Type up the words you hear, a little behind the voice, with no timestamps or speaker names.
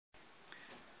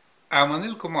I'm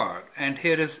Anil Kumar, and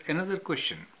here is another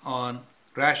question on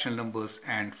rational numbers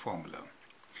and formula.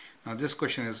 Now this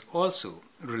question is also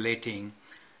relating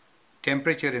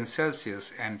temperature in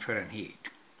Celsius and Fahrenheit.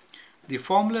 The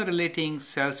formula relating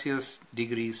Celsius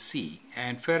degrees C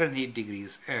and Fahrenheit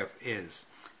degrees F is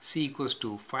C equals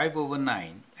to 5 over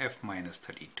 9 F minus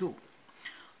 32.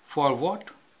 For what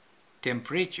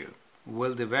temperature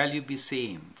will the value be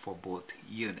same for both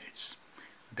units?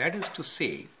 That is to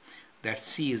say that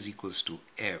C is equals to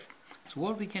F. So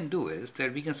what we can do is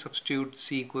that we can substitute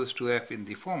C equals to F in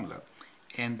the formula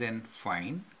and then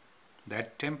find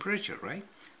that temperature, right?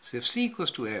 So if C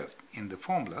equals to F in the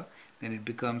formula, then it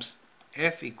becomes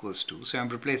F equals to, so I'm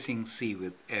replacing C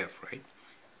with F, right?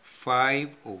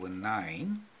 5 over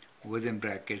 9 within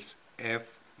brackets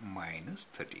F minus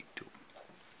 32.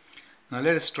 Now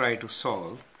let us try to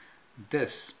solve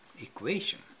this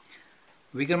equation.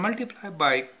 We can multiply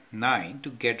by 9 to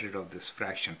get rid of this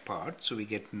fraction part. So we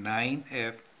get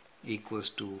 9F equals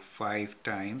to 5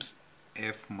 times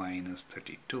F minus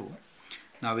 32.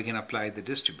 Now we can apply the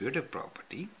distributive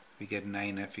property. We get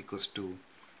 9F equals to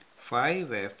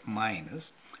 5F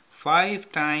minus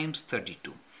 5 times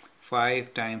 32.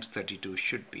 5 times 32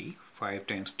 should be 5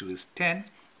 times 2 is 10,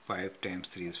 5 times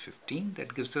 3 is 15.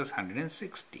 That gives us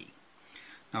 160.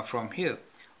 Now from here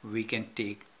we can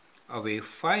take away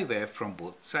 5F from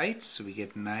both sides. So we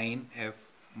get 9F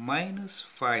minus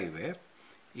 5F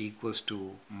equals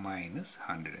to minus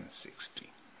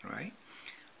 160, right?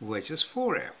 Which is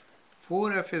 4F.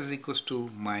 4F is equals to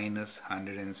minus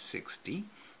 160.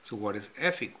 So what is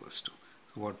F equals to?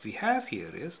 So what we have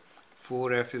here is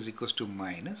 4F is equals to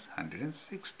minus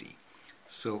 160.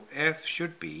 So F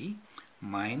should be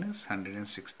minus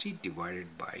 160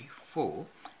 divided by 4,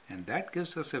 and that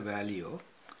gives us a value of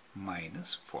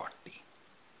minus 40.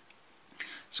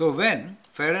 So when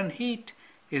Fahrenheit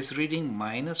is reading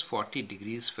minus 40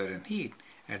 degrees Fahrenheit,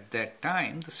 at that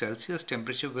time the Celsius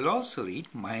temperature will also read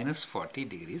minus 40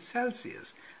 degrees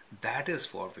Celsius. That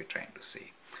is what we're trying to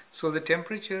say. So the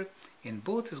temperature in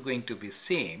both is going to be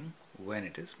same when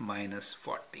it is minus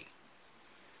 40.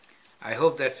 I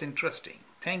hope that's interesting.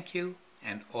 Thank you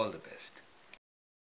and all the best.